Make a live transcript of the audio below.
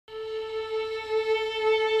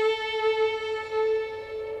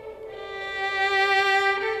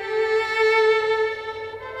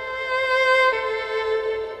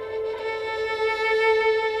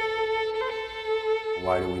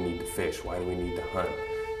fish? Why do we need to hunt?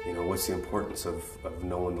 You know, what's the importance of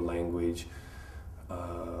knowing the language,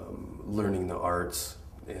 learning the arts,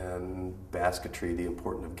 and basketry, the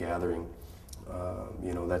importance of gathering.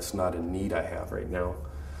 You know, that's not a need I have right now.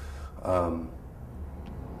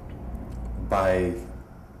 By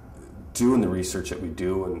doing the research that we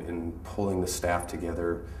do and pulling the staff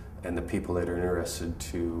together and the people that are interested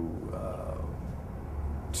to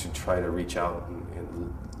try to reach out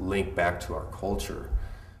and link back to our culture,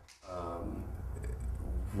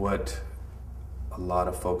 what a lot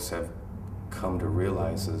of folks have come to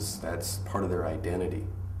realize is that's part of their identity.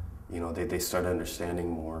 You know, they start understanding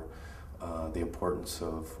more the importance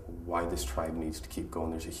of why this tribe needs to keep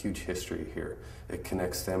going. There's a huge history here. It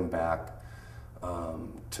connects them back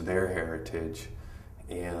to their heritage,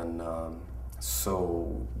 and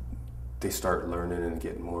so they start learning and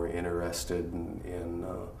getting more interested and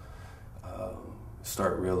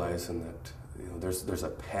start realizing that, you know, there's a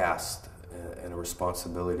past and a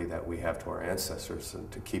responsibility that we have to our ancestors and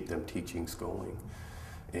to keep them teachings going.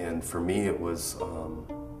 And for me, it was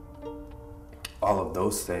all of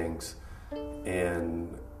those things,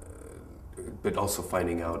 and but also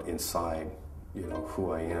finding out inside, you know,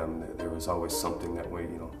 who I am. There was always something that way,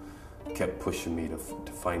 you know, kept pushing me to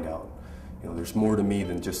find out, you know, there's more to me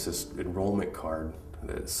than just this enrollment card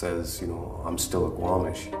that says, you know, I'm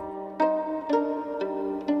Stillaguamish.